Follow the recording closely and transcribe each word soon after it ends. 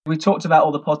We talked about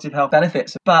all the positive health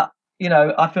benefits, but,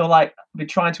 I feel like I've been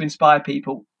trying to inspire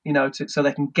people, so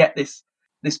they can get this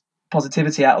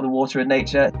positivity out of the water and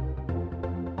nature.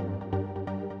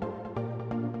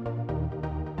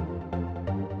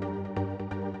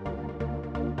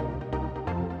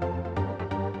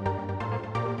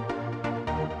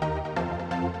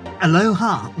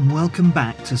 Aloha and welcome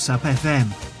back to SUP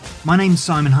FM. My name's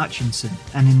Simon Hutchinson,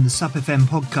 and in the SUP FM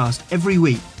podcast every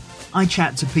week I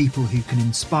chat to people who can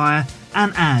inspire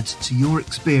and add to your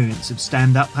experience of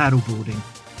stand-up paddleboarding.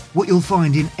 What you'll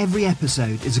find in every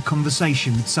episode is a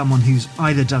conversation with someone who's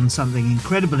either done something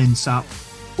incredible in SUP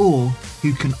or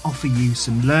who can offer you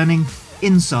some learning,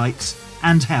 insights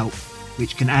and help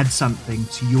which can add something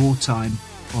to your time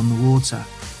on the water.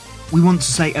 We want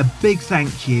to say a big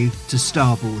thank you to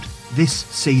Starboard, this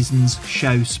season's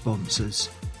show sponsors.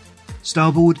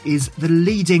 Starboard is the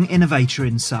leading innovator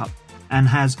in SUP and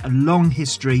has a long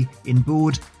history in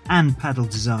board and paddle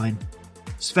design.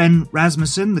 Sven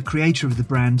Rasmussen, the creator of the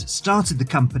brand, started the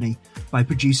company by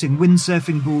producing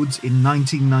windsurfing boards in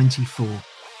 1994,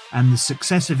 and the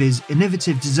success of his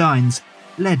innovative designs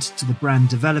led to the brand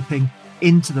developing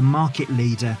into the market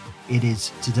leader it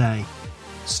is today.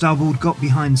 Starboard got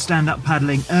behind stand-up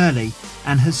paddling early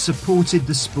and has supported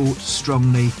the sport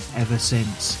strongly ever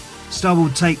since.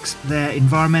 Starboard takes their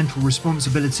environmental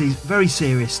responsibilities very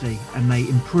seriously, and they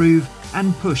improve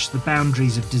and push the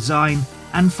boundaries of design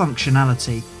and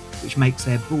functionality, which makes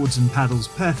their boards and paddles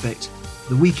perfect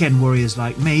for the weekend warriors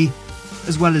like me,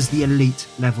 as well as the elite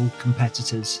level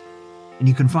competitors. And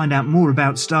you can find out more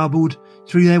about Starboard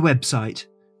through their website,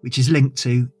 which is linked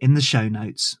to in the show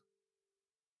notes.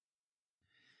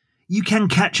 You can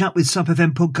catch up with SUP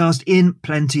FM podcast in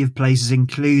plenty of places,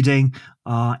 including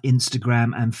our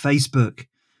Instagram and Facebook.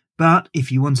 But if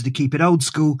you wanted to keep it old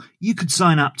school, you could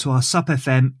sign up to our SUP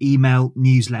FM email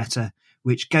newsletter,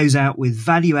 which goes out with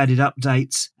value-added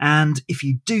updates. And if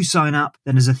you do sign up,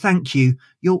 then as a thank you,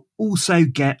 you'll also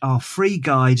get our free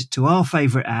guide to our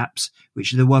favourite apps,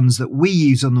 which are the ones that we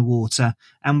use on the water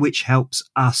and which helps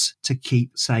us to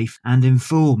keep safe and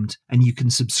informed. And you can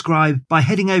subscribe by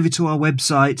heading over to our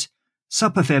website,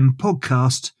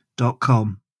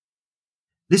 supfmpodcast.com.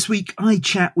 This week I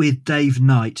chat with Dave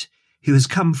Knight, who has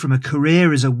come from a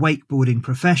career as a wakeboarding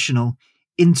professional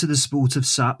into the sport of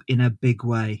SUP in a big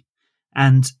way.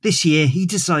 And this year he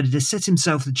decided to set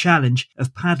himself the challenge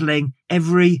of paddling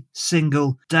every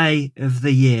single day of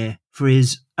the year for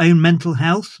his own mental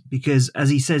health, because as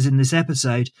he says in this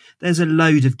episode, there's a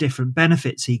load of different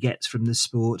benefits he gets from the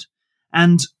sport,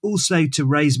 and also to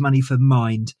raise money for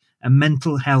Mind, a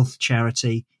mental health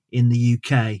charity in the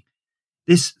UK.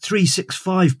 This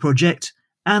 365 project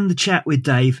and the chat with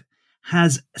Dave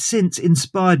has since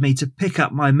inspired me to pick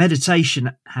up my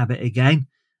meditation habit again,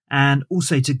 and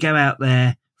also to go out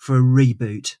there for a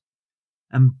reboot.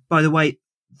 And by the way,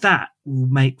 that will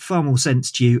make far more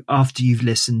sense to you after you've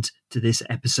listened to this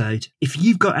episode. If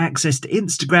you've got access to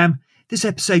Instagram, this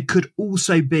episode could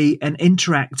also be an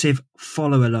interactive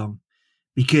follow along,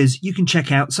 because you can check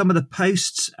out some of the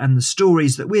posts and the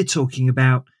stories that we're talking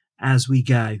about as we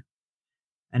go.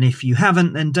 And if you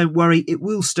haven't, then don't worry, it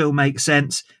will still make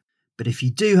sense. But if you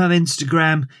do have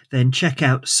Instagram, then check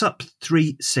out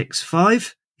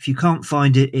SUP365. If you can't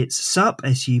find it, it's SUP,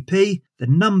 S-U-P, the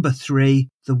number 3,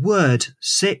 the word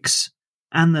 6,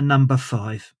 and the number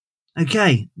 5.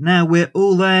 Okay, now we're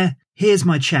all there. Here's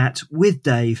my chat with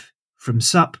Dave from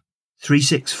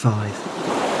SUP365.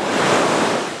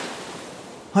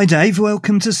 Hi Dave,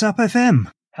 welcome to SUP FM.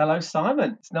 Hello,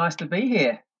 Simon. It's nice to be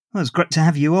here. Well, it's great to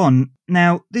have you on.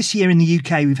 Now, this year in the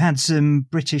UK, we've had some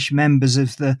British members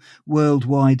of the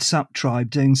worldwide SUP tribe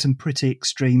doing some pretty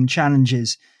extreme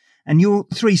challenges. And your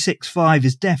 365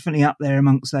 is definitely up there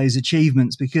amongst those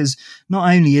achievements, because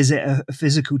not only is it a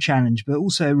physical challenge, but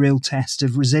also a real test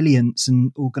of resilience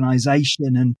and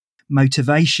organisation and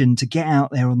motivation to get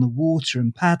out there on the water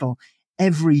and paddle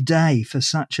every day for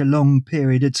such a long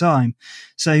period of time.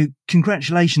 So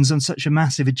congratulations on such a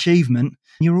massive achievement.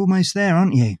 You're almost there,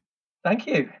 aren't you? Thank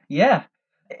you. Yeah,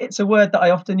 it's a word that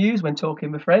I often use when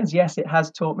talking with friends. Yes, it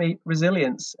has taught me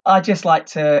resilience. I just like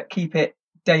to keep it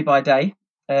day by day.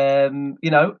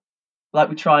 Like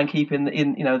we try and keep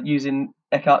in using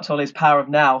Eckhart Tolle's power of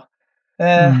now.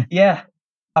 Yeah,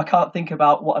 I can't think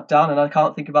about what I've done and I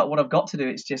can't think about what I've got to do.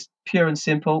 It's just pure and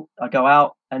simple. I go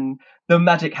out and the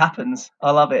magic happens.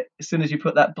 I love it. As soon as you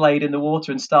put that blade in the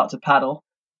water and start to paddle,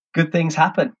 good things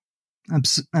happen.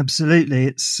 Absolutely.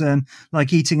 It's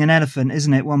like eating an elephant,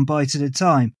 isn't it? One bite at a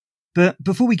time. But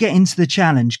before we get into the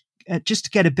challenge, just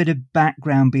to get a bit of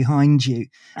background behind you,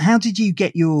 how did you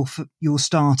get your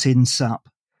start in SUP?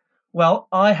 Well,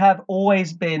 I have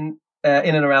always been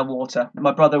in and around water.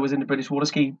 My brother was in the British water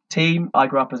ski team. I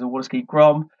grew up as a water ski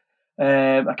grom.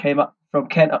 I came up from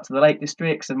Kent up to the Lake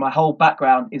Districts, and my whole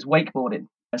background is wakeboarding.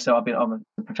 So I'm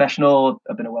a professional.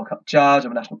 I've been a World Cup judge.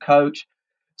 I'm a national coach.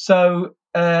 So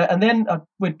and then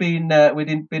we'd been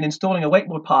installing a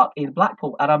wakeboard park in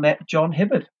Blackpool, and I met John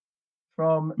Hibbard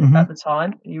from at the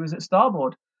time. He was at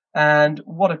Starboard, and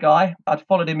what a guy! I'd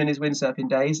followed him in his windsurfing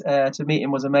days. To meet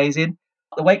him was amazing.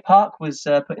 The wake park was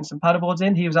putting some paddleboards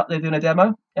in. He was up there doing a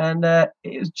demo, and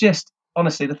it was just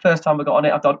honestly the first time I got on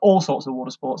it. I've done all sorts of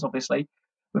water sports, obviously,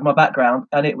 with my background,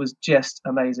 and it was just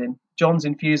amazing. John's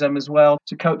infused them as well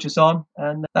to coach us on,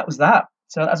 and that was that.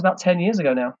 So that's about 10 years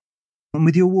ago now. And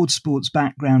with your water sports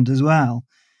background as well,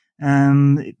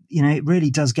 it really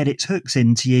does get its hooks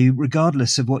into you,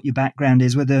 regardless of what your background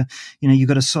is, whether, you've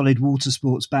got a solid water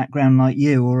sports background like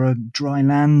you or a dry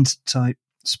land type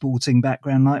sporting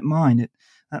background like mine.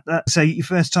 So your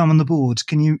first time on the board,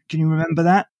 can you remember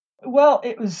that? Well,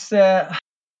 it was,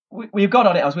 we got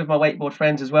on it. I was with my wakeboard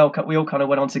friends as well. We all kind of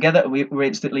went on together, and we were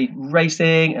instantly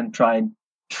racing and trying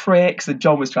tricks, and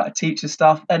John was trying to teach us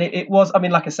stuff. And it was, I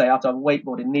mean, like I say, I've done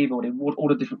wakeboarding, kneeboarding, all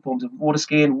the different forms of water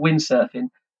skiing, windsurfing,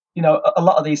 a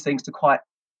lot of these things to quite,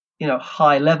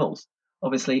 high levels,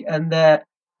 obviously. And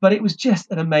but it was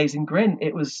just an amazing grin.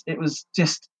 It was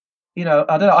just, I don't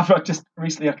know. I've just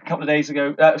recently, a couple of years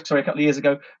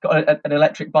ago, got an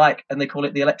electric bike, and they call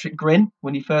it the electric grin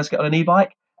when you first get on an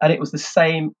e-bike. And it was the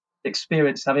same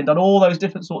experience, having done all those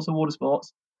different sorts of water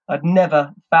sports. I'd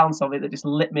never found something that just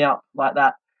lit me up like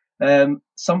that.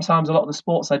 Sometimes a lot of the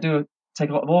sports I do take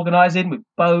a lot of organising with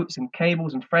boats and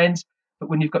cables and friends. But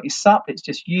when you've got your SUP, it's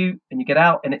just you, and you get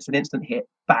out and it's an instant hit.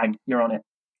 Bang, you're on it.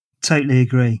 Totally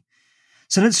agree.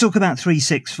 So let's talk about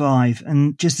 365.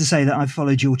 And just to say that I've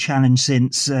followed your challenge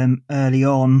since early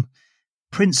on,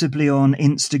 principally on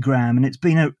Instagram. And it's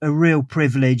been a real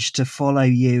privilege to follow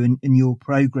you and your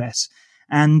progress.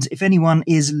 And if anyone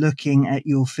is looking at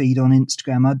your feed on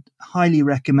Instagram, I'd highly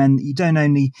recommend that you don't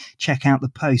only check out the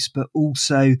posts, but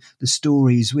also the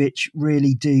stories, which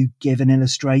really do give an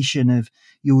illustration of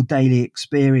your daily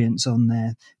experience on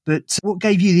there. But what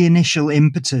gave you the initial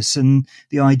impetus and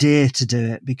the idea to do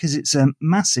it? Because it's a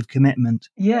massive commitment.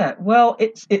 Yeah, well,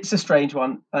 it's a strange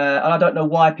one. And I don't know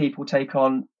why people take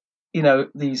on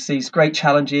these great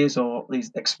challenges or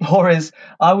these explorers.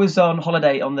 I was on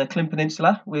holiday on the Clyn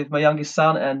Peninsula with my youngest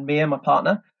son and Mia, my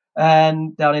partner,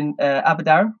 and down in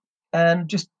Aberdaron, and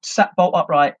just sat bolt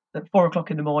upright at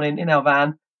 4:00 in the morning in our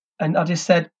van, and I just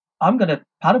said, I'm going to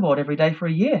paddleboard every day for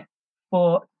a year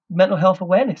for mental health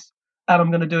awareness, and I'm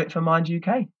going to do it for Mind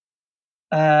UK.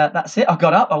 That's it. I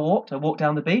got up, I walked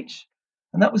down the beach,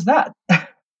 and that was that.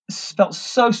 Felt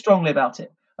so strongly about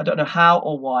it. I don't know how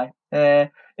or why.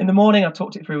 In the morning, I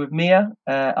talked it through with Mia.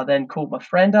 I then called my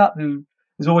friend up, who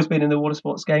has always been in the water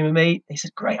sports game with me. He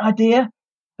said, great idea.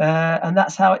 And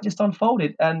that's how it just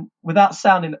unfolded. And without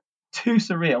sounding too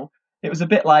surreal, it was a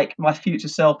bit like my future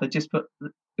self had just put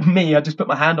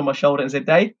my hand on my shoulder and said,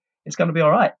 Dave, it's going to be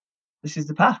all right. This is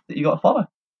the path that you got to follow.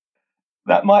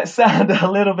 That might sound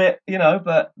a little bit,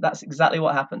 but that's exactly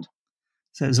what happened.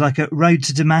 So it was like a road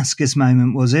to Damascus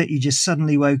moment, was it? You just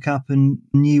suddenly woke up and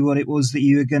knew what it was that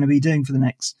you were going to be doing for the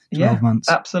next 12 months.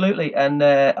 Absolutely. And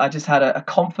I just had a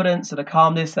confidence and a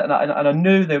calmness, and I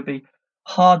knew there would be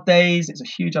hard days. It's a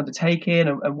huge undertaking,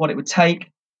 and what it would take.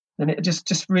 And it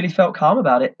just really felt calm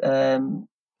about it. And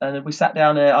we sat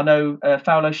down. I know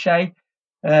Farrell O'Shea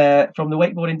from the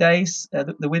wakeboarding days,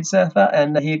 the windsurfer,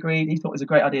 and he agreed. He thought it was a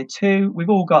great idea too. We've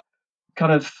all got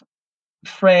kind of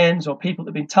friends or people that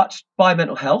have been touched by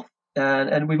mental health,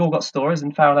 and we've all got stories,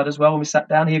 and Farrell had as well. When we sat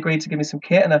down, he agreed to give me some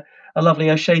kit and a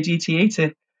lovely O'Shea GTE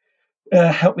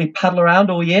to help me paddle around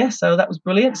all year, so that was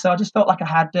brilliant. So I just felt like I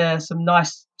had some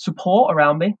nice support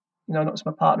around me, not just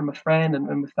my partner, my friend,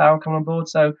 and with Farrell coming on board.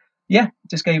 So yeah,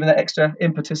 just gave me that extra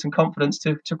impetus and confidence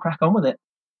to crack on with it.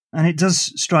 And it does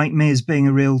strike me as being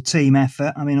a real team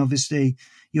effort. I mean, obviously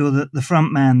you're the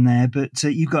front man there, but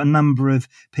you've got a number of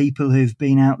people who've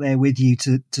been out there with you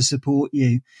to support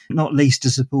you, not least to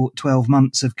support 12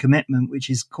 months of commitment, which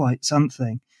is quite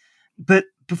something. But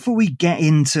before we get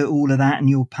into all of that and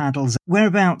your paddles,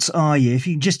 whereabouts are you? If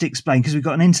you can just explain, because we've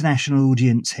got an international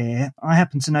audience here. I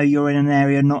happen to know you're in an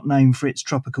area not known for its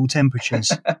tropical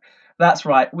temperatures. That's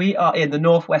right. We are in the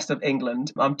northwest of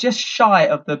England. I'm just shy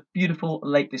of the beautiful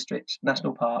Lake District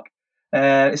National Park.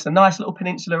 It's a nice little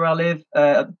peninsula where I live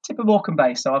at the tip of Morecambe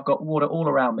Bay, so I've got water all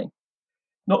around me.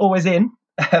 Not always in,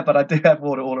 but I do have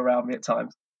water all around me at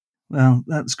times. Well,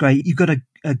 that's great. You've got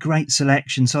a great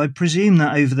selection. So I presume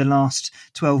that over the last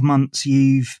 12 months,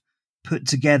 you've put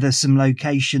together some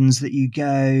locations that you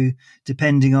go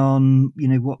depending on,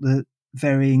 what the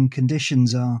varying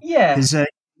conditions are? Yeah. Because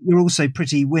you're also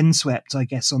pretty windswept, I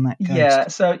guess, on that Yeah,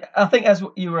 coast. so I think as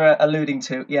you were alluding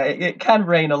to, yeah, it can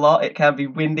rain a lot. It can be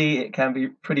windy. It can be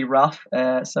pretty rough.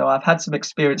 So I've had some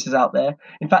experiences out there.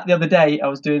 In fact, the other day I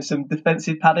was doing some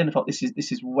defensive paddling. I thought this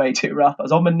is way too rough. I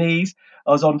was on my knees.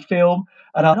 I was on film,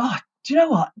 and I thought, do you know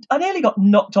what? I nearly got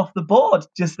knocked off the board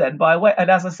just then by a wave.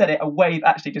 And as I said it, a wave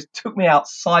actually just took me out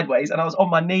sideways, and I was on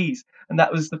my knees. And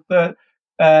that was the first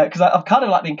because I've kind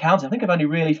of like been counting. I think I've only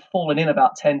really fallen in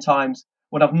about 10 times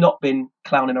when I've not been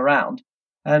clowning around.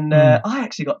 And I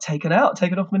actually got taken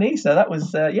off my knee. So that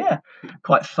was,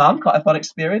 quite a fun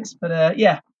experience. But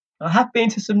yeah, I have been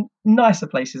to some nicer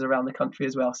places around the country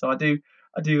as well. So I do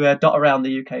dot around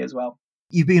the UK as well.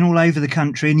 You've been all over the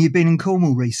country, and you've been in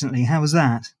Cornwall recently. How was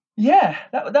that? Yeah,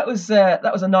 that was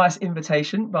a nice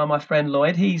invitation by my friend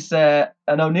Lloyd. He's an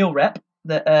O'Neill rep.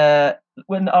 That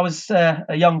when I was a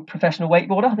young professional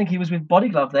wakeboarder, I think he was with Body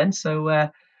Glove then. So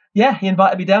yeah, he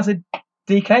invited me down. Said,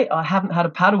 DK, I haven't had a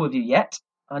paddle with you yet.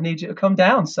 I need you to come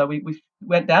down. So we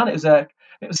went down. It was a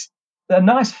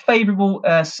nice, favourable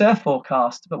surf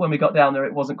forecast, but when we got down there,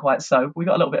 it wasn't quite so. We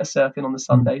got a little bit of surfing on the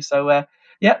Sunday. So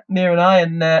yeah, Mia and I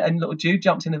and little Jude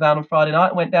jumped in the van on Friday night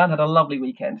and went down. Had a lovely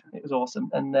weekend. It was awesome.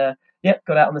 And yeah,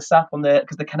 got out on the SAP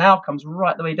because the canal comes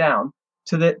right the way down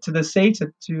to the sea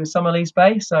to Summerlees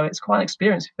Bay. So it's quite an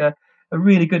experience for a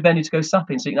really good venue to go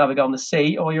supping. So you can either go on the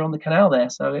sea or you're on the canal there.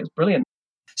 So it's brilliant.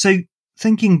 So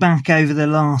thinking back over the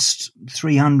last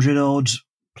 300 odd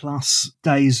plus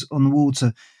days on the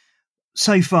water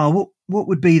so far, what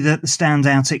would be the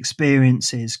standout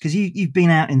experiences? Because you've been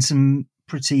out in some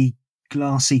pretty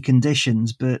glassy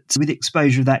conditions, but with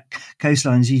exposure of that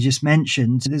coastline, as you just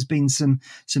mentioned, there's been some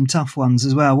tough ones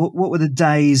as well. What were the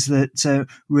days that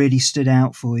really stood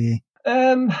out for you?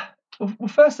 Well,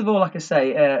 first of all, like I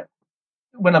say,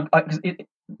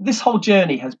 this whole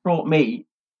journey has brought me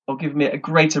or given me a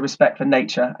greater respect for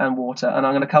nature and water, and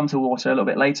I'm going to come to water a little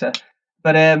bit later.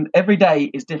 But every day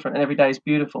is different, and every day is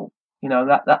beautiful.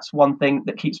 That's one thing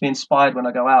that keeps me inspired when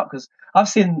I go out, because I've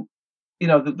seen,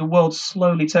 the world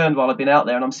slowly turned while I've been out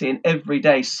there, and I'm seeing every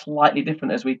day slightly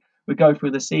different as we go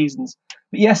through the seasons.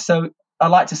 But yes, so I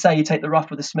like to say you take the rough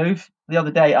with the smooth. The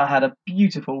other day I had a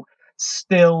beautiful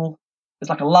still. It's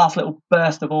like a last little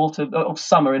burst of autumn, of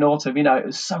summer in autumn. It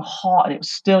was so hot, and it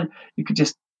was still. You could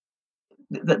just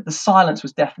the silence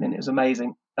was deafening. It was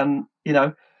amazing. And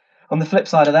on the flip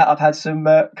side of that, I've had some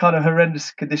kind of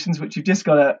horrendous conditions, which you've just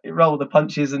got to roll the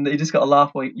punches, and you just got to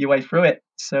laugh your way through it.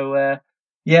 So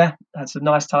yeah, had some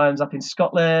nice times up in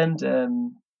Scotland.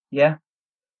 Yeah,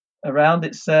 around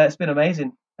it's been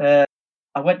amazing. I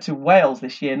went to Wales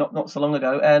this year, not so long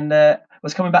ago, and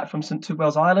was coming back from St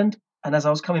Tubel's Island. And as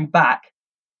I was coming back,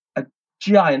 a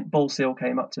giant bull seal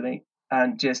came up to me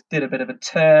and just did a bit of a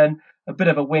turn, a bit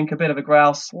of a wink, a bit of a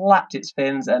growl, slapped its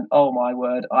fins, and oh my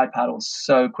word, I paddled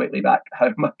so quickly back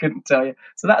home, I couldn't tell you.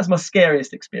 So that was my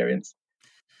scariest experience.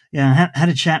 Yeah, I had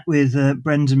a chat with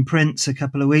Brendan Prince a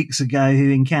couple of weeks ago,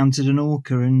 who encountered an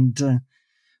orca and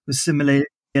was similarly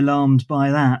alarmed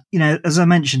by that. As I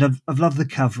mentioned, I've loved the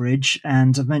coverage,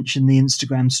 and I've mentioned the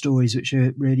Instagram stories, which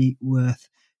are really worth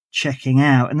checking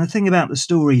out. And the thing about the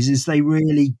stories is they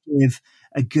really give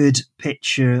a good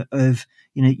picture of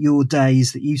your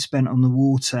days that you spent on the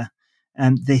water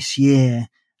this year,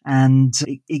 and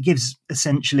it gives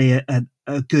essentially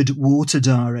a good water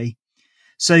diary.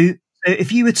 So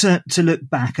if you were to look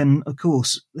back, and of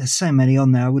course there's so many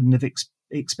on there, I wouldn't have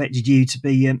expected you to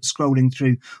be scrolling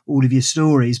through all of your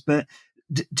stories, but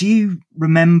do you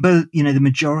remember the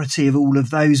majority of all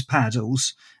of those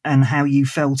paddles and how you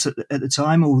felt at the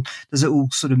time, or does it all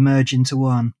sort of merge into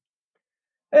one?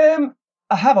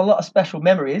 I have a lot of special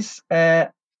memories. I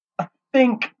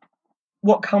think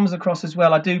what comes across as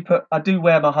well, I do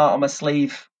wear my heart on my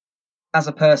sleeve as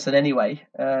a person anyway.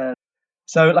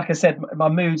 So like I said, my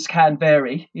moods can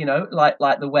vary, like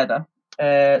the weather.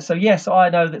 So yes, I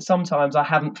know that sometimes I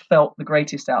haven't felt the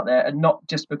greatest out there, and not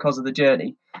just because of the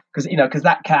journey, because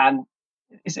that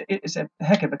it's a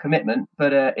heck of a commitment.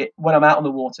 But when I'm out on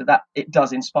the water, that it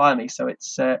does inspire me. So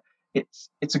it's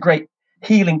a great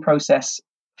healing process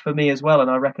for me as well,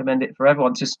 and I recommend it for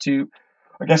everyone.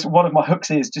 I guess one of my hooks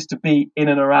is just to be in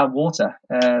and around water,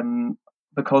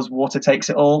 because water takes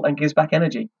it all and gives back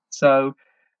energy. So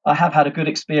I have had a good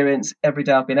experience every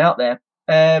day I've been out there.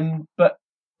 But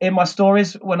in my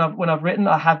stories, when I've written,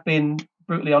 I have been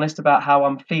brutally honest about how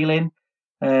I'm feeling.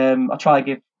 I try to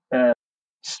give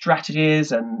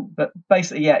strategies, but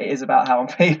basically, yeah, it is about how I'm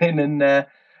feeling. And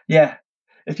yeah,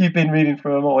 if you've been reading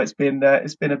through them all, it's been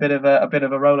a bit of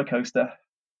a roller coaster.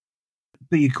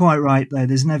 But you're quite right, though.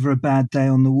 There's never a bad day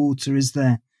on the water, is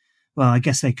there? Well, I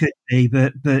guess there could be,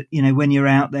 but when you're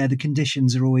out there, the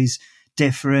conditions are always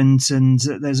different, and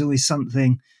there's always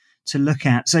something to look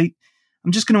at. So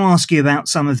I'm just going to ask you about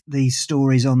some of these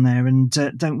stories on there, and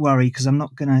don't worry, because I'm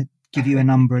not going to give you a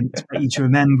number and expect you to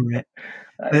remember it.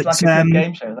 It's like a good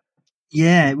game show.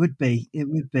 Yeah, it would be. It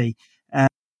would be.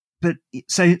 But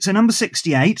so number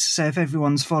 68. So if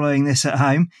everyone's following this at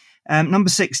home, number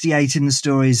 68 in the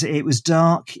stories, it was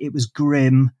dark, it was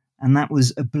grim, and that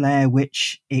was a Blair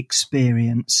Witch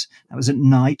experience. That was at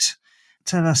night.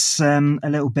 Tell us a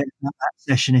little bit about that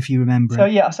session, if you remember.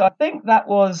 So I think that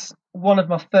was one of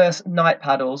my first night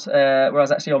paddles where I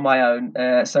was actually on my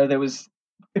own. So there was,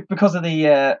 because of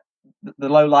the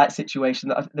low light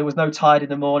situation, there was no tide in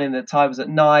the morning. The tide was at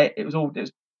night. It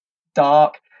was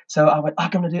dark. So I went, I'm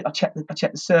going to do. I checked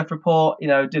the surf report.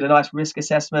 Did a nice risk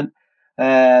assessment.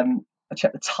 I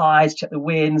checked the tides, checked the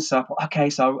winds. So I thought, okay.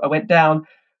 So I went down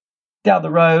the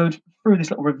road through this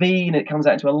little ravine. It comes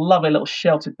out into a lovely little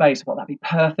sheltered base. I thought that'd be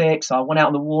perfect. So I went out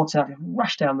on the water,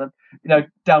 rushed down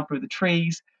down through the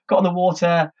trees, got on the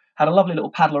water, had a lovely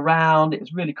little paddle around. It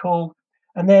was really cool.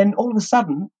 And then all of a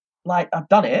sudden, like, I've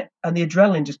done it, and the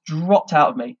adrenaline just dropped out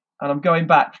of me, and I'm going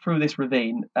back through this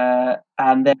ravine,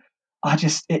 and then like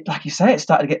you say, it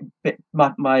started to get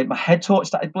my head torch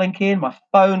started blinking, my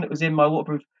phone that was in my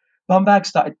waterproof bum bag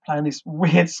started playing these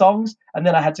weird songs, and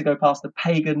then I had to go past the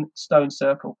pagan stone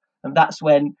circle, and that's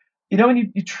when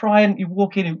when you try and you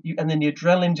walk in and then the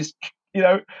adrenaline just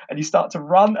and you start to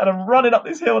run, and I'm running up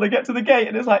this hill to get to the gate,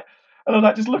 and it's like, and I'm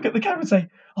like, just look at the camera and say,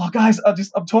 oh guys,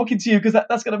 I'm talking to you because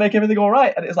that's going to make everything all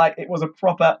right. And it's like, it was a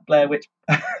proper Blair Witch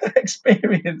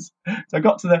experience. So I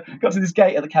got to this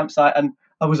gate at the campsite, and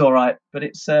I was all right. But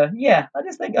it's I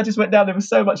just think I just went down there with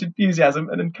so much enthusiasm,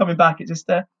 and then coming back, it just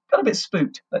got a bit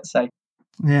spooked, let's say.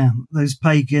 Yeah, those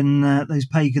pagan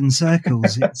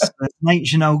circles. It's an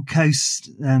ancient old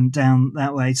coast down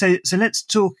that way. So let's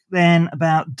talk then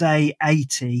about day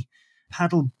 80,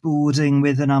 paddle boarding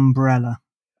with an umbrella.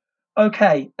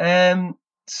 Okay, I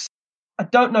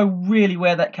don't know really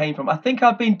where that came from. I think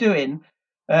I've been doing.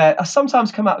 I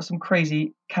sometimes come out with some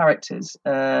crazy characters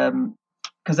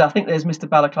because I think there's Mr.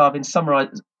 Balaclava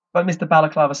Mr.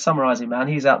 Balaclava Summarising Man.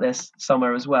 He's out there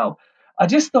somewhere as well. I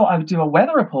just thought I would do a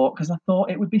weather report because I thought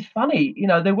it would be funny.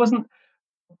 There wasn't,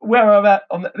 where I'm at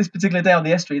on this particular day on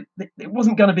the estuary, it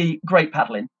wasn't going to be great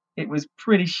paddling. It was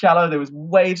pretty shallow. There was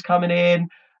waves coming in.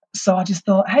 So I just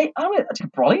thought, hey, I'm going to take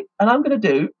a brolly and I'm going to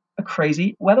do a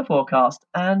crazy weather forecast.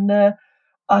 And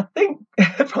I think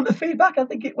from the feedback, I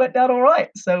think it went down all right.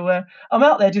 So I'm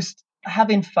out there just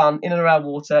having fun in and around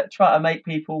water, trying to make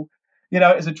people,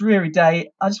 it's a dreary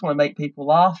day. I just want to make people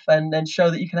laugh and then show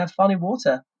that you can have fun in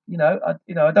water. I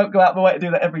don't go out my way to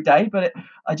do that every day, but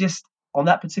on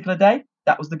that particular day,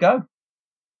 that was the go.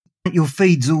 Your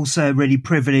feed's also a really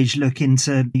privileged look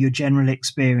into your general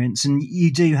experience, and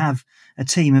you do have a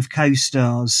team of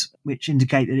co-stars, which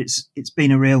indicate that it's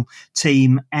been a real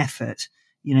team effort.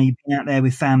 You've been out there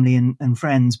with family and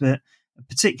friends, but a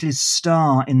particular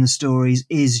star in the stories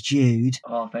is Jude.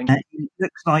 Oh, thank you. It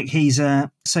looks like he's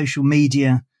a social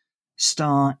media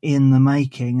star in the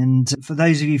making. And for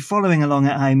those of you following along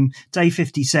at home, day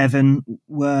 57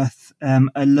 worth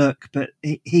a look, but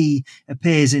he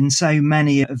appears in so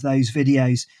many of those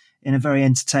videos in a very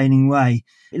entertaining way.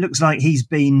 It looks like he's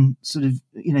been sort of,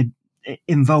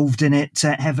 involved in it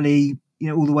heavily,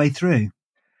 all the way through.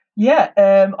 Yeah,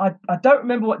 I don't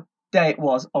remember what day it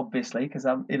was, obviously, because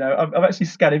I'm actually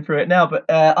scanning through it now. But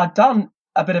I'd done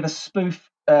a bit of a spoof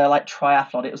like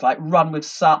triathlon. It was like run with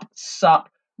sup,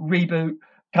 reboot,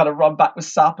 kind of run back with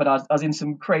sup, and I was in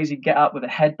some crazy get up with a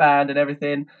headband and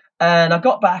everything. And I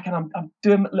got back and I'm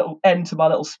doing a little end to my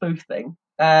little spoof thing,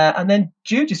 and then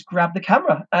Jude just grabbed the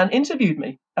camera and interviewed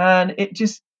me, and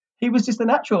he was just a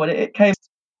natural, and it came,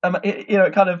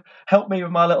 it kind of helped me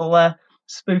with my little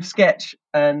spoof sketch,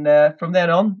 and from then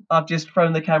on I've just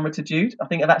thrown the camera to Jude. I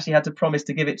think I've actually had to promise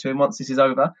to give it to him once this is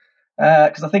over,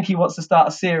 because I think he wants to start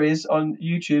a series on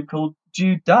YouTube called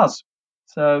Jude Does.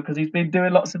 So because he's been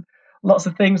doing lots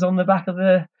of things on the back of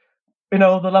the the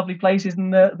lovely places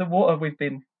and the water we've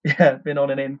been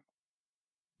on and in.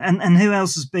 And who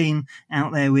else has been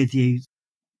out there with you?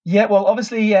 Yeah, well,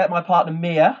 obviously my partner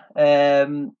Mia.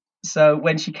 So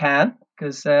when she can,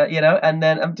 because and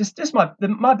then I'm just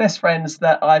my best friends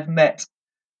that I've met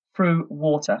through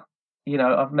water.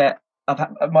 I've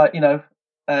had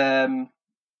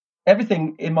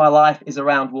everything in my life is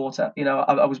around water.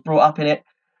 I was brought up in it.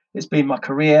 It's been my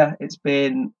career. It's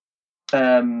been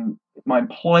my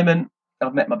employment.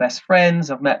 I've met my best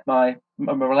friends. I've met my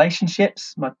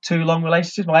relationships, my 2 long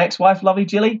relationships, my ex-wife, lovely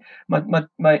Jilly, my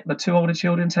 2 older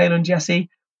children, Taylor and Jesse,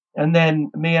 and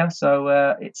then Mia.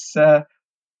 So so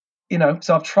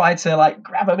I've tried to like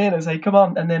grab them in and say, come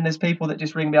on. And then there's people that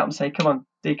just ring me up and say, come on,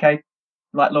 DK,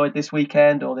 like Lloyd this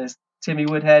weekend, or there's Timmy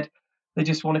Woodhead. They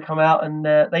just want to come out, and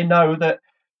they know that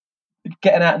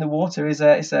getting out in the water is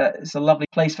it's a lovely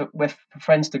place for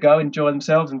friends to go, enjoy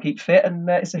themselves and keep fit, and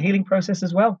it's a healing process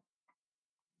as well.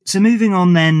 So moving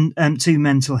on then to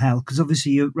mental health, because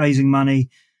obviously you're raising money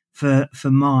for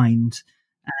Mind.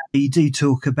 You do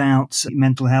talk about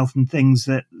mental health and things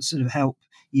that sort of help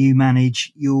you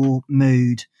manage your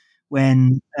mood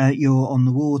when you're on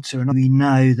the water. And we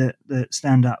know that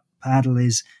Stand Up Paddle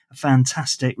is a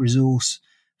fantastic resource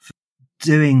for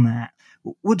doing that.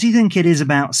 What do you think it is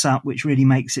about SUP which really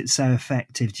makes it so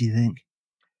effective, do you think?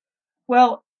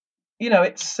 Well,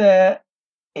 it's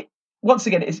once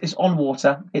again, it's on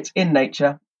water, it's in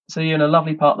nature, so you're in a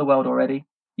lovely part of the world already.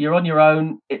 You're on your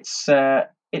own. It's a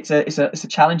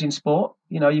challenging sport.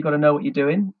 You've got to know what you're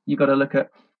doing. You've got to look at,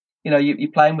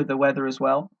 you're playing with the weather as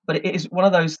well. But it is one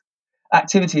of those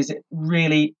activities. It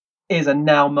really is a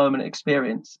now moment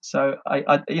experience. So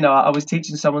I was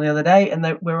teaching someone the other day, and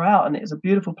we were out, and it was a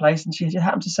beautiful place, and she just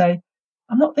happened to say,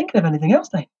 "I'm not thinking of anything else,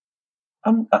 Dave.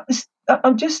 I'm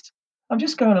just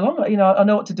going along. I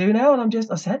know what to do now, and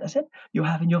I said, you're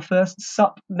having your first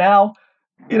SUP now,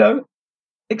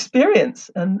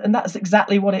 experience, and that's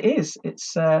exactly what it is.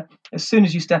 It's as soon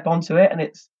as you step onto it, and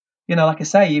it's like I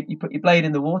say, you put your blade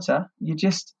in the water, you're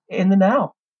just in the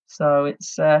now. So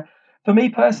it's for me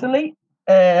personally,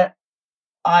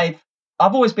 I've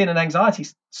always been an anxiety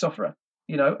sufferer,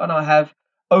 and I have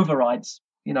overrides,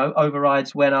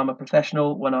 overrides when I'm a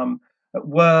professional, when I'm at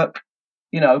work,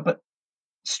 but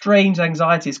strange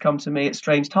anxieties come to me at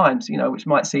strange times, which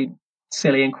might seem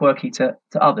silly and quirky to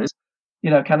others,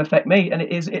 can affect me. And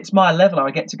it's my leveler.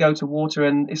 I get to go to water,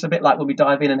 and it's a bit like when we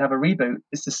dive in and have a reboot.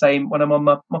 It's the same when I'm on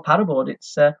my paddleboard.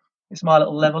 It's my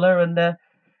little leveler, and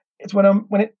it's when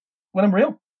I'm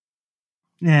real.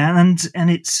 Yeah, and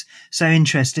it's so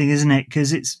interesting, isn't it?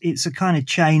 Because it's a kind of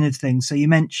chain of things. So you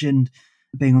mentioned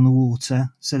being on the water.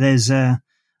 So there's a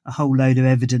whole load of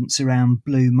evidence around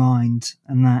Blue Mind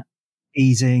and that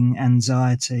easing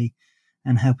anxiety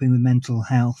and helping with mental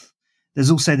health.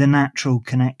 There's also the natural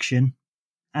connection.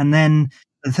 And then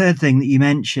the third thing that you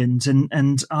mentioned,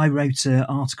 and I wrote an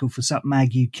article for SUP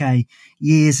Mag UK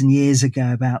years and years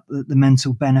ago about the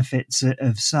mental benefits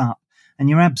of SUP. And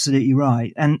you're absolutely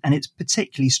right. And it's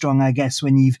particularly strong, I guess,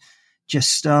 when you've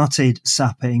just started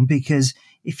supping, because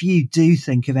if you do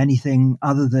think of anything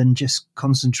other than just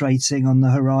concentrating on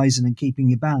the horizon and keeping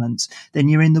your balance, then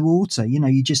you're in the water.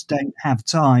 You just don't have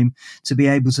time to be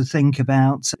able to think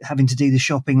about having to do the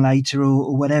shopping later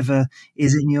or whatever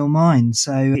is in your mind.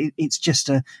 So it's just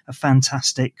a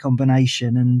fantastic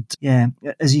combination. And yeah,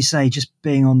 as you say, just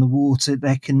being on the water,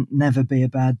 there can never be a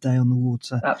bad day on the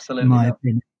water. Absolutely, in my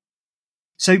opinion.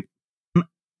 So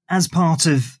as part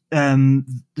of the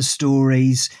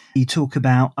stories, you talk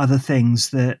about other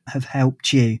things that have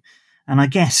helped you. And I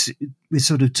guess we're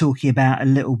sort of talking about a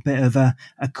little bit of a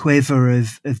quiver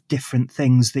of different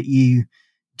things that you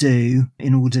do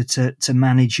in order to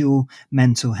manage your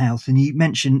mental health. And you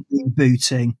mentioned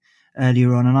rebooting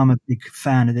earlier on, and I'm a big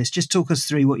fan of this. Just talk us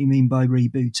through what you mean by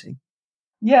rebooting.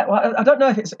 Yeah, well, I don't know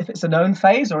if it's a known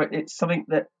phase or it's something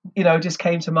that just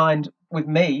came to mind with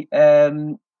me.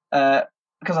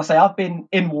 Because I say I've been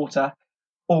in water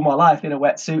all my life in a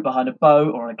wetsuit behind a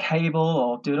boat or on a cable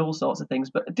or doing all sorts of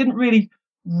things, but I didn't really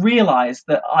realize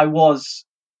that I was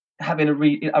having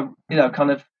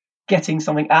kind of getting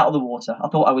something out of the water. I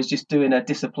thought I was just doing a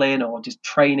discipline or just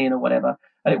training or whatever.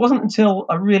 And it wasn't until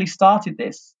I really started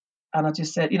this and I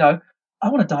just said, I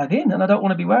want to dive in and I don't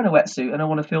want to be wearing a wetsuit and I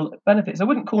want to feel benefits. I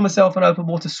wouldn't call myself an open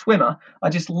water swimmer. I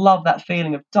just love that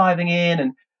feeling of diving in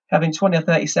and having 20 or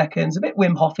 30 seconds, a bit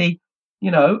Wim Hofy,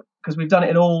 because we've done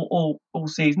it in all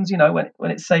seasons,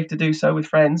 when it's safe to do so with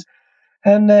friends.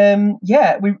 And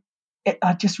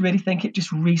I just really think it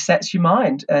just resets your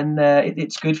mind, and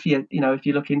it's good for you. If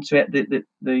you look into it,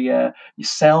 your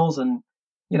cells and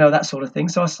that sort of thing.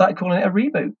 So I started calling it a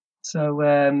reboot. So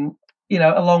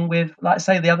along with, like I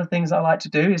say, the other things I like to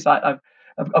do is like I'm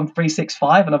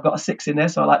 365 and I've got a 6 in there,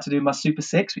 so I like to do my super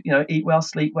 6. Eat well,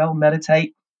 sleep well,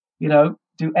 meditate.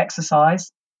 Do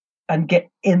exercise and get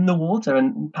in the water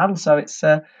and paddle. So it's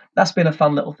that's been a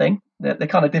fun little thing. They're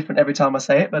kind of different every time I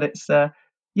say it, but it's but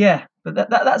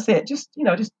that's it. Just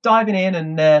diving in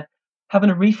and having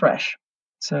a refresh.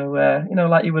 So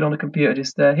like you would on a computer,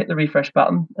 just hit the refresh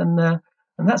button and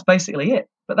that's basically it.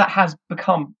 But that has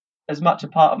become as much a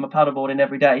part of my paddleboarding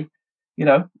every day,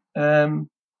 and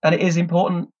it is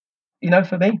important,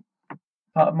 for me,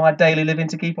 part of my daily living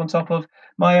to keep on top of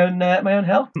my own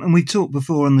health. And we talked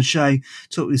before on the show,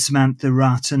 talked with Samantha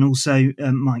Rutt and also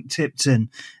Mike Tipton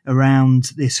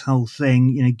around this whole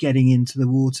thing, getting into the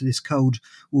water, this cold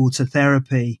water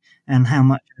therapy, and how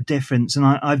much of a difference. And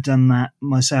I've done that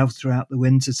myself throughout the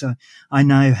winter, so I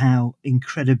know how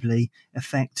incredibly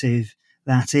effective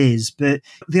that is. But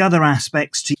the other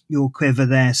aspects to your quiver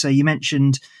there, so you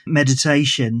mentioned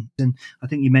meditation, and I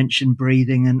think you mentioned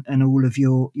breathing and all of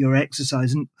your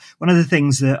exercise. And one of the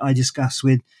things that I discussed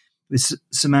with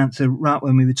Samantha Rutt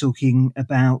when we were talking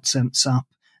about SUP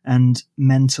and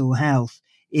mental health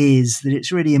is that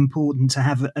it's really important to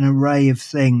have an array of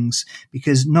things,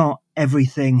 because not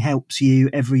everything helps you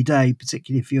every day,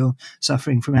 particularly if you're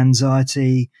suffering from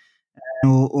anxiety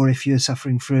or if you're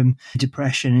suffering from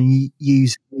depression, and you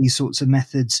use these sorts of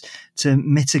methods to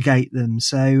mitigate them.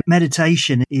 So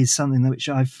meditation is something which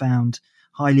I've found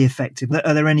highly effective.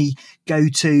 Are there any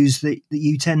go-tos that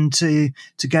you tend to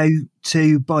go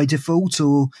to by default,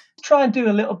 or try and do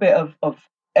a little bit of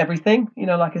everything?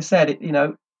 Like I said,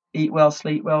 eat well,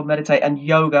 sleep well, meditate, and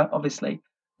yoga, obviously.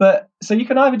 But so you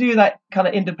can either do that kind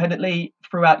of independently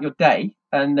throughout your day,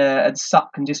 and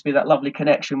SUP can just be that lovely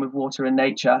connection with water and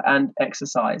nature and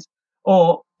exercise.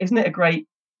 Or isn't it a great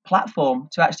platform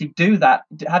to actually do that?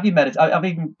 Have you meditate? I've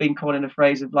even been calling a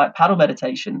phrase of like paddle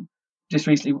meditation just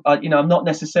recently. I'm not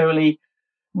necessarily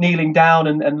kneeling down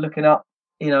and looking up,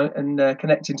 and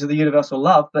connecting to the universal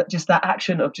love, but just that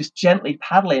action of just gently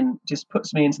paddling just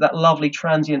puts me into that lovely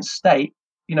transient state,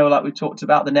 like we talked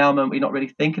about, the now moment, we're not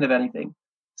really thinking of anything.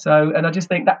 So, and I just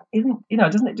think that isn't,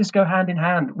 doesn't it just go hand in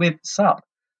hand with SUP,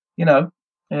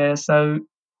 so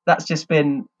that's just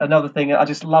been another thing I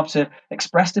just love to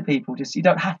express to people. Just, you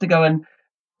don't have to go and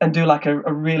do like a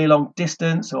really long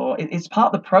distance, or it's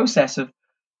part of the process of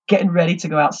getting ready to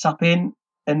go out supping,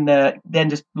 and then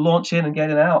just launching and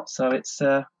getting out. So it's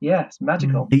it's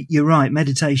magical. You're right.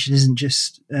 Meditation isn't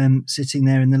just sitting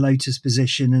there in the lotus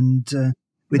position and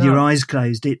with your eyes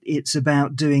closed. It's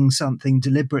about doing something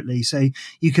deliberately. So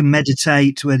you can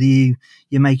meditate whether you're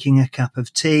making a cup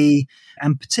of tea,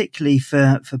 and particularly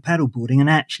for paddleboarding. And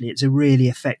actually, it's a really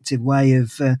effective way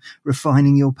of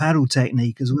refining your paddle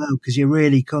technique as well, because you're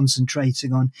really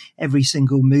concentrating on every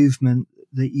single movement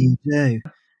that you do.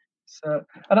 So,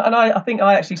 and I think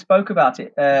I actually spoke about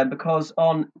it because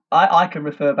I can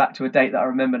refer back to a date that I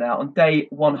remember now, on day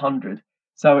 100.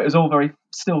 So it was all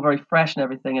still very fresh and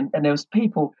everything. And there was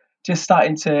people just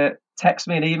starting to text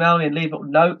me and email me and leave little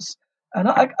notes. And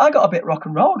I got a bit rock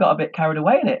and roll, got a bit carried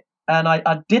away in it. And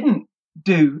I didn't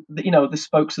do the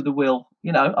spokes of the wheel.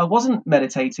 I wasn't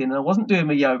meditating and I wasn't doing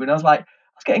my yoga. And I was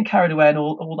getting carried away in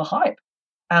all the hype.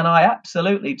 And I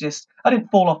absolutely I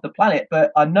didn't fall off the planet,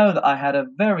 but I know that I had a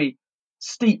very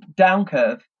steep down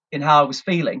curve in how I was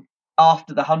feeling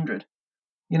after the 100,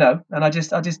 and I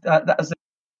just that was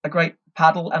a great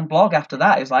paddle and blog after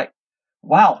that. It was like,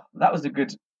 wow, that was a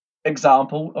good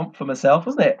example for myself,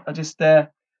 wasn't it? I just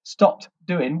stopped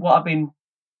doing what I've been,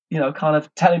 kind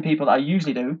of telling people that I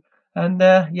usually do. And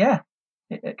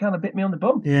it kind of bit me on the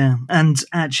bum. Yeah. And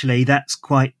actually, that's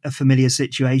quite a familiar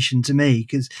situation to me,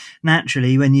 because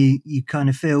naturally, when you kind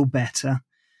of feel better,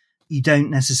 you don't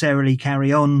necessarily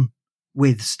carry on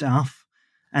with stuff.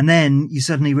 And then you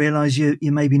suddenly realize you're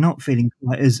maybe not feeling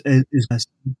quite as and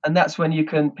that's when you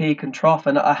can peak and trough.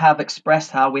 And I have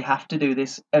expressed how we have to do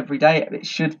this every day. It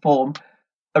should form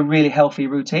a really healthy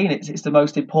routine. It's the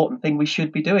most important thing we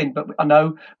should be doing. But I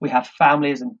know we have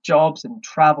families and jobs and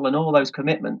travel and all those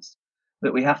commitments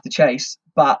that we have to chase.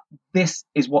 But this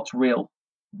is what's real.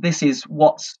 This is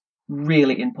what's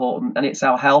really important. And it's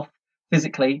our health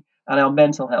physically and our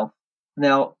mental health.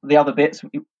 Now, the other bits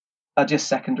are just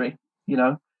secondary,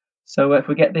 So if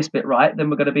we get this bit right, then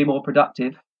we're going to be more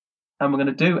productive, and we're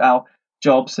going to do our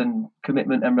jobs and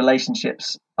commitment and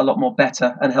relationships a lot more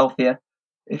better and healthier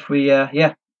if we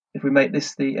make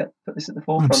this put this at the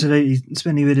forefront. Absolutely.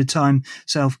 Spending a bit of time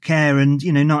self-care, and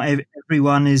not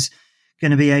everyone is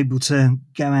going to be able to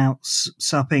go out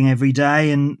supping every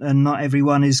day, and not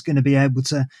everyone is going to be able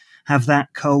to have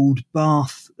that cold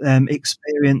bath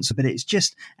experience, but it's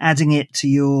just adding it to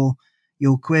your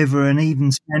quiver, and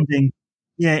even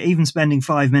spending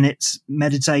 5 minutes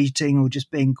meditating or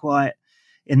just being quiet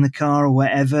in the car or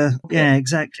whatever. Okay. Yeah,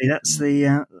 exactly. That's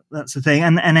the thing.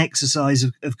 And exercise,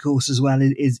 of course, as well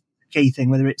is the key thing,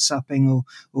 whether it's supping or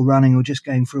running or just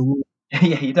going for a walk.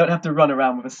 Yeah, you don't have to run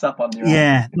around with a SUP on your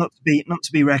arm. not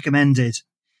to be recommended.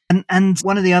 And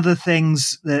one of the other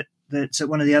things that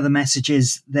one of the other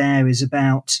messages there is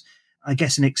about, I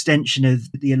guess, an extension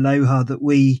of the Aloha that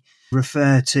we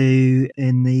refer to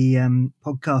in the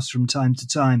podcast from time to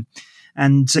time.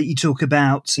 And you talk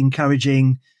about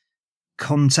encouraging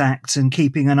contact and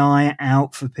keeping an eye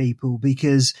out for people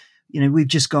because, we've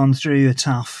just gone through a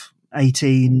tough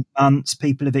 18 months.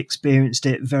 People have experienced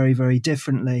it very, very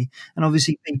differently. And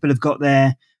obviously people have got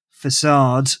their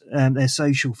facade, their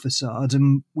social facade,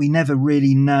 and we never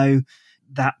really know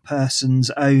that person's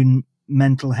own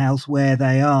mental health, where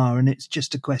they are. And it's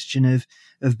just a question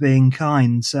of being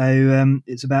kind. So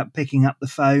it's about picking up the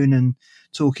phone and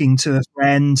talking to a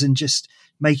friend and just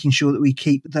making sure that we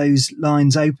keep those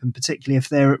lines open, particularly if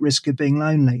they're at risk of being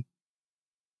lonely.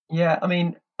 Yeah, I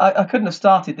mean, I couldn't have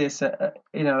started this at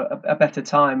a better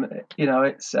time. And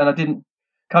I didn't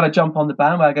kind of jump on the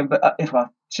bandwagon. But if I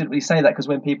shouldn't really say that, because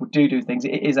when people do things,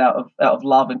 it is out of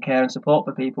love and care and support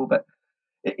for people. But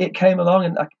it came along,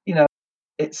 and I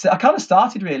kind of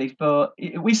started really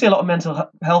we see a lot of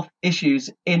mental health issues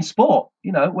in sport.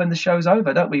 When the show's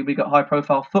over, don't we? We got high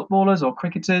profile footballers or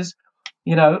cricketers.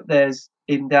 There's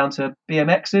even down to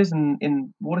BMXers and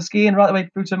in water skiing, right the way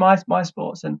through to my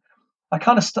sports. And I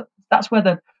kind of that's where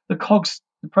the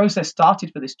process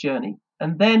started for this journey.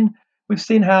 And then we've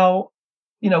seen how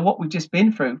what we've just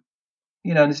been through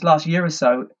in this last year or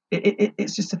so,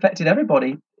 it's just affected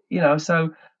everybody.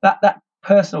 So that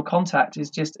personal contact is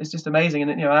just amazing.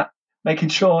 And making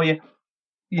sure you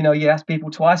ask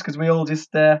people twice, because we all just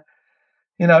yeah,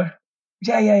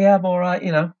 I'm all right,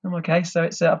 I'm okay. So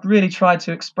it's I've really tried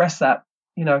to express that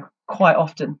quite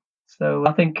often. So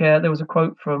I think there was a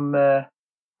quote from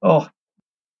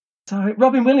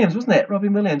Robin Williams, wasn't it?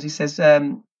 Robin Williams. He says,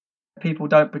 people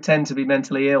don't pretend to be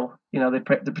mentally ill. They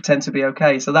pretend to be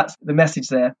okay. So that's the message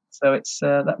there. So it's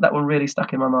that one really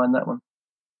stuck in my mind, that one.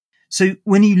 So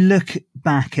when you look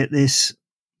back at this,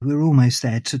 we're almost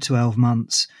there to 12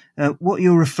 months. What are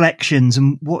your reflections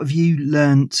and what have you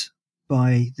learnt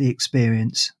by the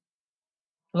experience?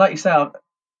 Like you say,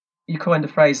 you coined a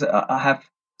phrase that I have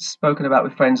spoken about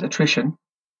with friends, attrition.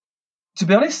 To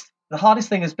be honest, the hardest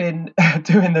thing has been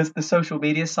doing the social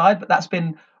media side, but that's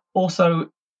been also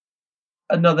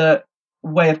another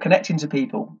way of connecting to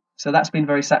people. So that's been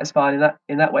very satisfying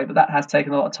in that way, but that has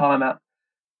taken a lot of time out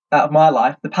of my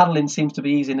life. The paddling seems to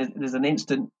be easy, and there's an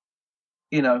instant,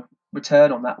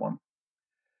 return on that one.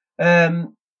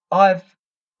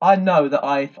 I know that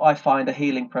I find a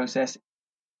healing process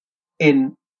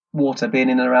in water, being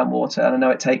in and around water, and I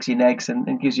know it takes you negs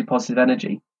and gives you positive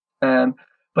energy.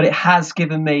 But it has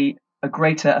given me a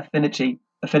greater affinity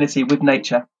with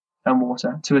nature and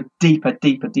water to a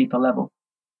deeper level.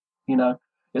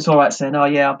 It's all right saying, "Oh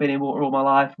yeah, I've been in water all my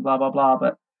life," blah blah blah.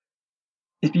 But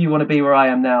if you want to be where I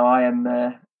am now, I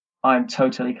am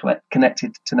totally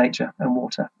connected to nature and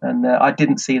water, and I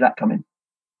didn't see that coming,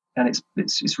 and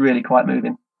it's really quite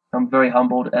moving. I'm very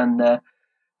humbled, and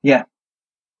yeah,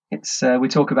 it's we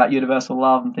talk about universal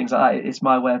love and things like that. It's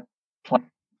my way of playing.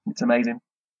 It's amazing.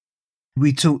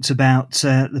 We talked about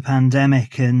the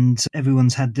pandemic, and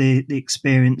everyone's had the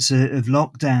experience of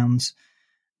lockdowns.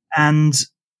 And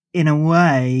in a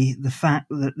way, the fact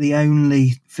that the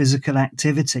only physical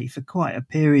activity for quite a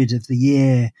period of the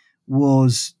year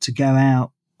was to go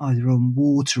out either on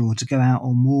water or to go out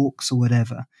on walks or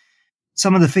whatever.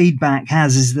 Some of the feedback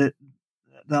is that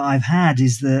I've had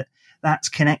is that that's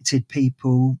connected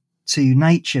people to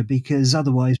nature, because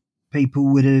otherwise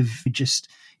people would have just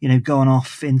gone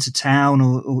off into town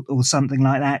or something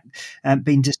like that,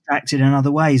 been distracted in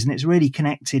other ways. And it's really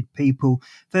connected people,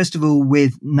 first of all,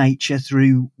 with nature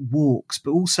through walks, but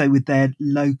also with their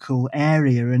local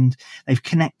area. And they've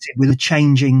connected with the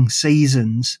changing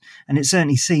seasons. And it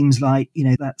certainly seems like,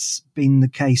 that's been the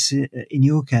case in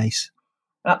your case.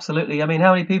 Absolutely. I mean,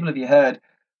 how many people have you heard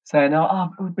saying,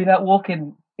 "Oh, I've been out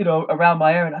walking, around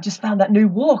my area, and I just found that new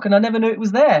walk, and I never knew it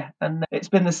was there." And it's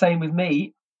been the same with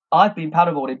me. I've been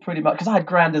paddleboarding pretty much because I had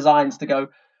grand designs to go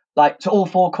like to all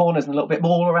four corners and a little bit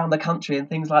more all around the country and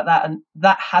things like that. And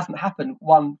that hasn't happened.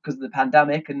 One, because of the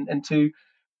pandemic, and two,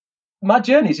 my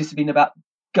journey has just been about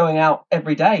going out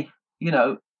every day,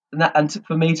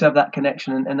 for me to have that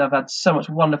connection, and I've had so much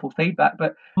wonderful feedback.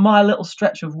 But my little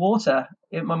stretch of water,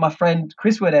 my friend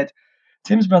Chris Woodhead,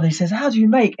 Tim's brother, he says, "How do you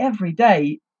make every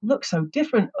day look so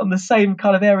different on the same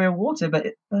kind of area of water?"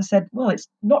 But I said, "Well, it's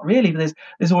not really. But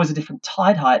there's always a different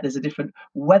tide height. There's a different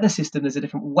weather system. There's a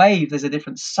different wave. There's a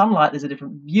different sunlight. There's a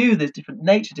different view. There's different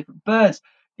nature, different birds.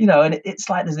 And it's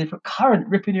like there's a different current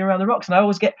ripping you around the rocks. And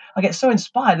I get so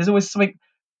inspired. There's always something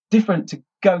different to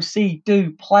go see,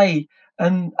 do, play,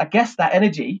 and I guess that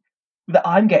energy that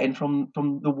I'm getting from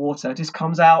the water just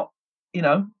comes out,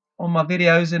 on my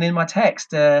videos and in my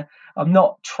text. I'm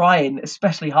not trying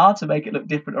especially hard to make it look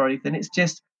different or anything. It's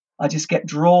just I just get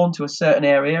drawn to a certain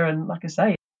area. And like I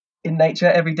say, in nature,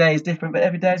 every day is different, but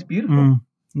every day is beautiful.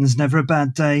 There's never a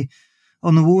bad day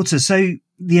on the water. So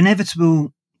the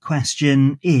inevitable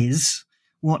question is,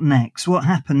 what next? What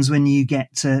happens when you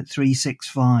get to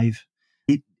 365?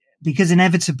 Because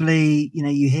inevitably,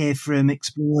 you hear from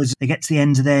explorers, they get to the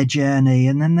end of their journey,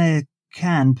 and then there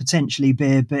can potentially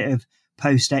be a bit of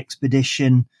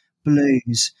post-expedition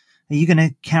blues. Are you going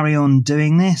to carry on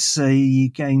doing this? Are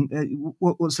you going?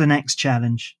 What's the next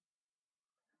challenge?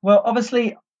 Well,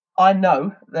 obviously, I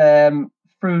know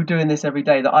through doing this every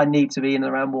day that I need to be in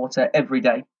and around water every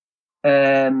day.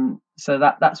 So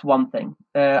that's one thing.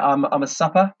 I'm a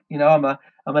supper. I'm an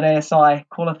ASI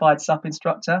qualified SUP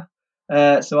instructor.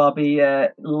 So I'll be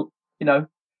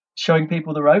showing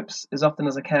people the ropes as often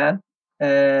as I can.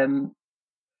 So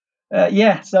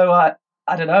I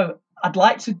don't know. I'd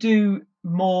like to do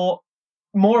more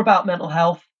about mental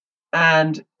health,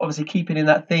 and obviously keeping in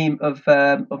that theme of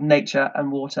nature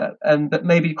and water, but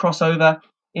maybe cross over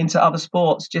into other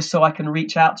sports just so I can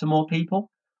reach out to more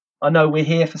people. I know we're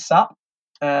here for SUP,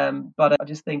 but I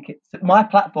just think it's my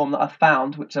platform that I've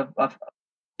found, which I've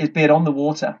is being on the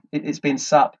water. It's been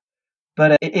SUP,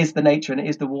 but it is the nature and it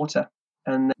is the water,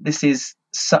 and this is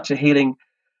such a healing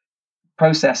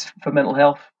process for mental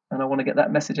health, and I want to get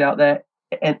that message out there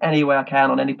in any way I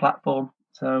can on any platform.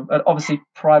 So obviously,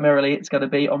 primarily, it's going to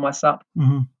be on my SUP.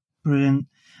 Mm-hmm. Brilliant.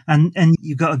 And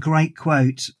you've got a great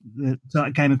quote that I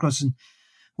came across in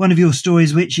one of your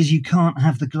stories, which is, you can't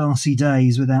have the glassy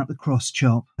days without the cross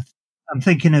chop. I'm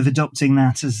thinking of adopting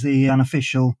that as the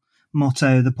unofficial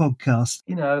motto of the podcast.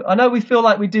 I know we feel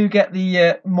like we do get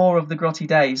the more of the grotty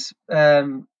days,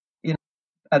 and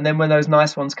then when those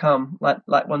nice ones come,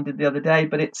 like one did the other day,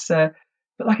 but it's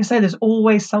but like I say, there's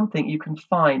always something you can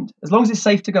find as long as it's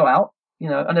safe to go out.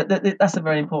 And that's a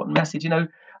very important message.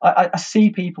 I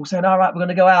see people saying, all right, we're going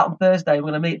to go out on Thursday,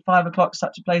 we're going to meet at 5 o'clock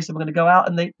such a place, and we're going to go out,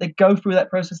 and they go through that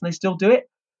process and they still do it.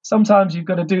 Sometimes you've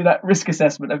got to do that risk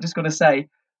assessment. I've just got to say,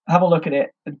 have a look at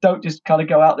it, and don't just kind of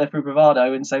go out there through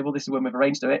bravado and say, well, this is when we've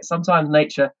arranged to do it. Sometimes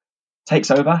nature takes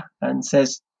over and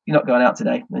says, you're not going out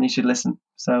today, and you should listen.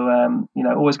 So,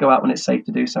 always go out when it's safe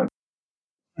to do so.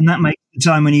 And that makes the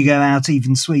time when you go out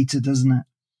even sweeter, doesn't it?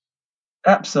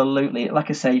 Absolutely.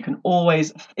 Like I say, you can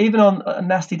always, even on a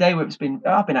nasty day where I've been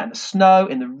out in the snow,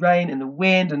 in the rain, in the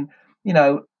wind, and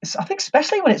I think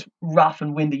especially when it's rough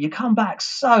and windy, you come back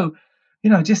so,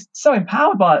 just so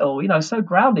empowered by it all, so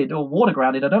grounded, or water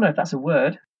grounded. I don't know if that's a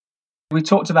word. We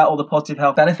talked about all the positive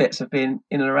health benefits of being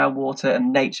in and around water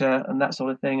and nature and that sort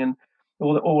of thing, and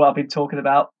all I've been talking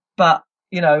about. But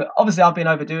obviously I've been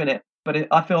overdoing it. But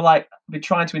I feel like I've been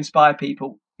trying to inspire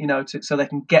people, so they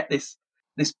can get this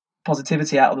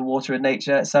positivity out of the water and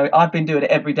nature. So I've been doing it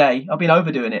every day. I've been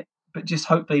overdoing it, but just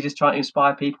hopefully just trying to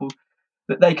inspire people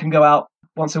that they can go out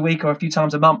once a week or a few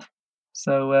times a month.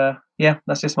 So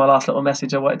that's just my last little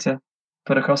message I wanted to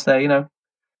put across there.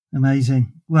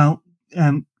 Amazing. Well,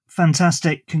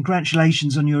 fantastic.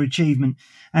 Congratulations on your achievement.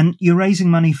 And you're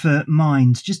raising money for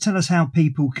Mind. Just tell us how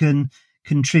people can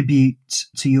contribute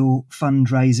to your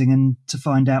fundraising and to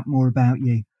find out more about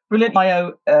you. Brilliant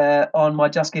bio on my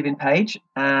Just Giving page.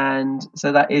 And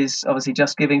so that is obviously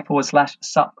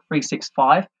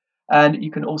justgiving/SUP365. And you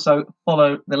can also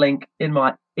follow the link in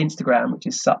my Instagram, which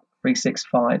is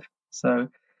SUP365. So,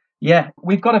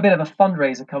 we've got a bit of a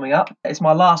fundraiser coming up. It's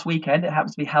my last weekend. It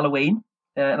happens to be Halloween.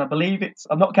 And I believe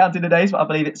I'm not counting the days, but I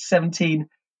believe it's 17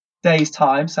 days'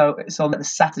 time. So it's on the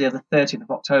Saturday of the 30th of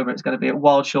October. It's going to be at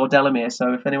Wildshore Delamere.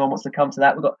 So if anyone wants to come to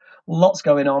that, we've got lots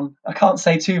going on. I can't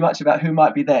say too much about who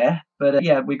might be there, but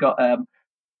we've got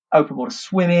open water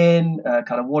swimming,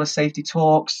 kind of water safety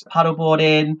talks,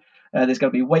 paddleboarding. There's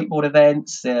going to be wakeboard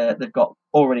events. They've got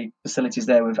already facilities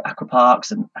there with aqua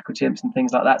parks and aqua gyms and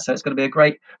things like that. So it's going to be a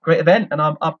great event. And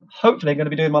I'm hopefully going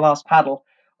to be doing my last paddle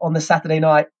on the Saturday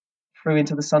night through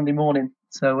into the Sunday morning.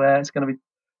 So it's going to be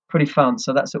pretty fun.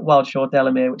 So that's at Wildshore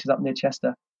Delamere, which is up near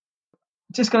Chester.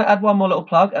 Just going to add one more little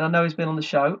plug, and I know he's been on the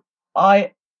show.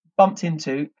 I bumped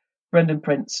into Brendan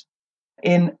Prince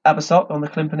in Abersock on the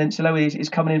Clym Peninsula. He's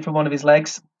coming in from one of his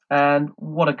legs, and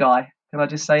what a guy. Can I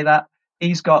just say that?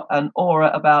 He's got an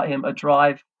aura about him, a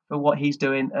drive for what he's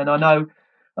doing. And I know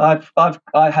I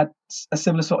had a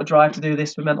similar sort of drive to do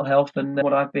this for mental health and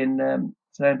what I've been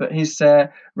saying, but his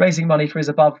raising money for his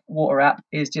Above Water app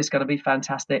is just going to be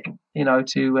fantastic,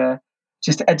 to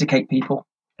just to educate people.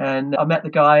 And I met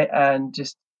the guy, and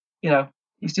just,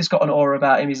 he's just got an aura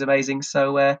about him. He's amazing.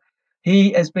 So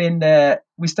he has been,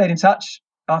 we stayed in touch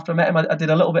after I met him. I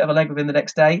did a little bit of a leg with him the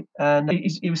next day, and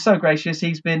he was so gracious.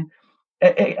 He's been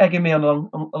egging me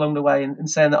along the way and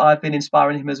saying that I've been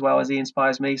inspiring him as well as he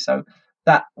inspires me. So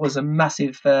that was a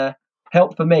massive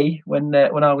help for me when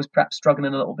I was perhaps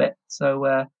struggling a little bit.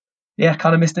 So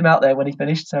kind of missed him out there when he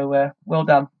finished. So well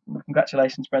done,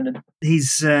 congratulations, Brendan.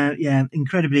 He's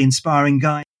incredibly inspiring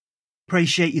guy.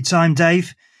 Appreciate your time,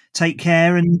 Dave. Take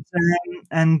care and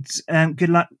good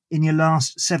luck in your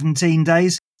last 17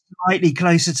 days. Slightly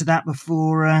closer to that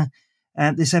before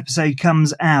this episode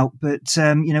comes out, but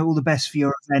all the best for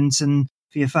your event and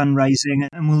for your fundraising,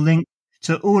 and we'll link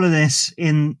to all of this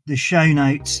in the show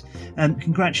notes.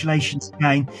 Congratulations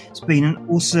again. It's been an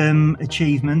awesome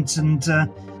achievement, and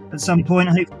at some point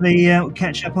hopefully we'll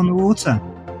catch up on the water.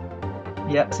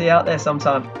 Yeah, see you out there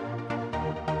sometime.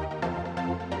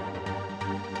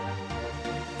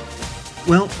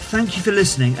 Well, thank you for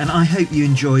listening, and I hope you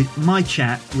enjoyed my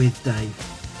chat with Dave.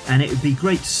 And it would be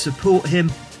great to support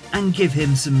him and give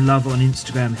him some love on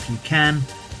Instagram if you can.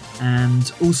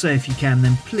 And also, if you can,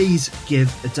 then please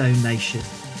give a donation.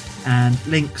 And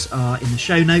links are in the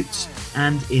show notes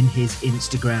and in his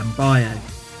Instagram bio.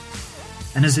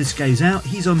 And as this goes out,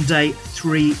 he's on day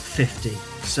 350.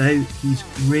 So he's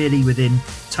really within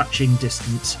touching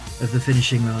distance of the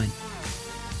finishing line.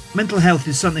 Mental health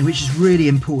is something which is really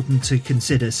important to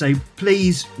consider. So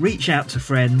please reach out to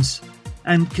friends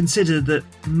and consider that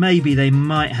maybe they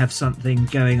might have something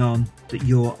going on that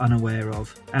you're unaware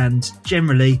of. And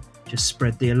generally, just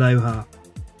spread the aloha.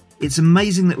 It's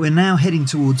amazing that we're now heading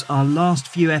towards our last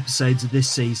few episodes of this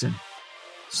season.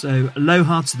 So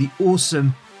aloha to the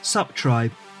awesome SUP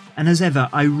tribe. And as ever,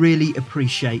 I really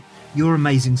appreciate your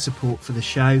amazing support for the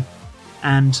show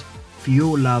and for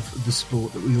your love of the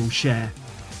sport that we all share.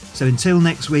 So until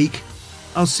next week,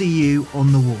 I'll see you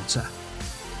on the water.